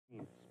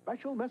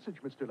special message,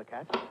 Mr.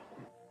 Lecat.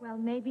 Well,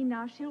 maybe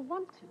now she'll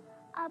want to.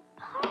 A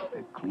party.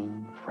 A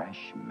clean,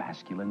 fresh,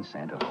 masculine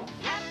scent of home.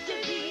 After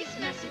these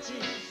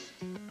messages,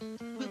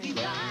 we'll be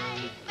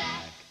right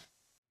back.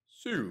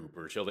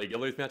 Super Silly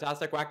Gilly's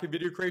Fantastic Wacky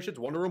Video Creations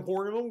Wonder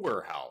Emporium and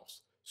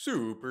Warehouse.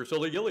 Super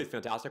Silly Gilly's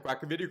Fantastic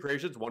Wacky Video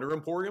Creations Wonder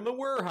Emporium and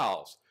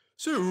Warehouse.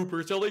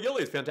 Super Silly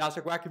Gilly's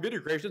Fantastic Wacky Video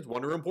Creations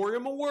Wonder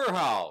Emporium and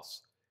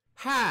Warehouse.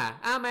 Hi,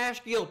 I'm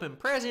Ash Gilpin,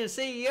 President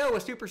and CEO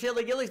of Super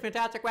Silly Gilly's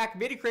Fantastic Wacky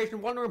Video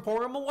Creations Wonder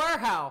Emporium and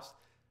Warehouse.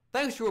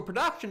 Thanks to a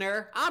production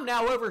error, I'm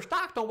now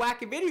overstocked on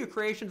wacky video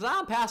creations.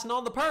 I'm passing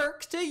on the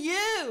perks to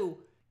you.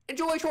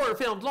 Enjoy shorter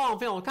films, long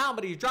films,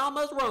 comedies,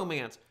 dramas,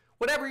 romance.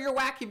 Whatever your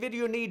wacky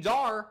video needs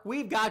are,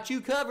 we've got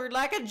you covered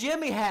like a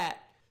Jimmy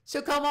hat.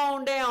 So come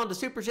on down to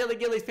Super Silly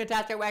Gilly's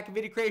Fantastic Wacky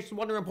Video Creations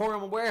Wonder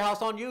Emporium and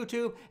Warehouse on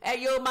YouTube at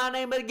Yo My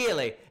Name is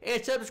Gilly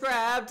and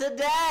subscribe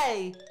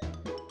today.